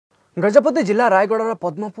गजपति जिला रायगढ़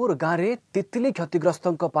पद्मपुर गाँव में तितली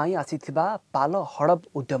क्षतिग्रस्तों आसीथिबा पाल हड़प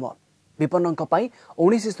उद्यम विपन्न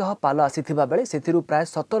 1900 पाल आसीथिबा बेले सेथिरु प्राय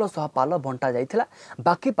 1700 पाल बंटा जाइथिला।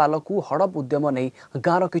 बाकी पाल को हड़प उद्यम नहीं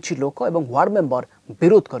गाँवर किछि लोक एवं वार्ड मेंबर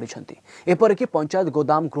विरोध करिसेंति। एपरिक पंचायत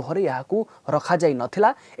गोदाम गृह यहाँ रखा जाई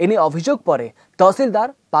नथिला। एने अभियोग पर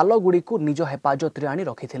तहसीलदार पाल गुड़ी को निज हेफाजत रे आनी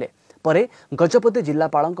रखिथिले। परे गजपति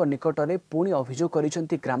जिलापाल निकट में पुणी अभियोग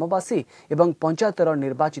करिसेंति ग्रामवासी एवं पंचायतर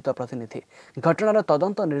निर्वाचित प्रतिनिधि। घटनार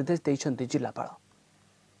तदंत निर्देश देइसेंति जिलापाल।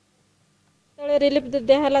 रिलीफ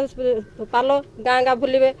दिहला पाल गाँ गाँ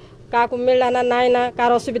बुलवे क्या मिलला ना नाई ना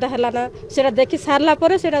कार असुविधा है ना से देखी सारा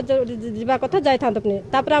पर जा कथा जाता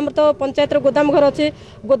पुणी आम तो पंचायत गोदाम घर अच्छे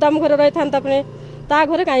गोदाम घर रही था पुणी ता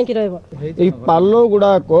घरे कहीं पाल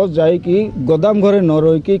गुड़ाक जाकि गोदाम घरे न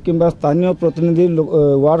रही कि स्थानीय प्रतिनिधि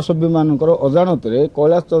वार्ड सभ्य मान अजाणत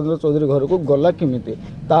कैलाश चंद्र चौधरी घर को गला केमी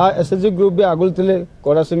एसएचजी ग्रुप भी आगुल थे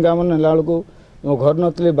कड़ा सिंगा मन नेला बेलू मो घर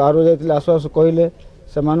नी बाहर जाते आसु आसु कहले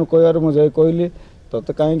से कह मुझे कहली तो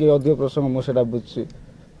कहीं अधिक प्रसंग मुझे बुझी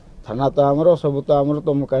थाना तो आमर सब तो आमर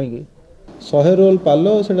तुम कहीं 100 रोल पाल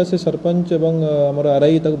से सरपंच एवं आमर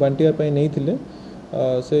आरआई बांटापी नहीं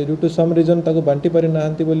से ड्यू टू सम रीजन बांटी पारि ना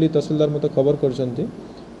तहसीलदार मत खबर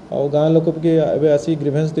कर गाँ लोक भी आसी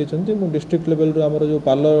ग्रीवेंस देती डिस्ट्रिक्ट लेवल आमर जो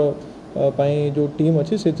पाल जो टीम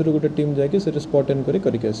अच्छी से गोटे टीम जाकि स्पॉट एनक्वारी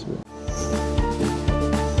करके आसवे।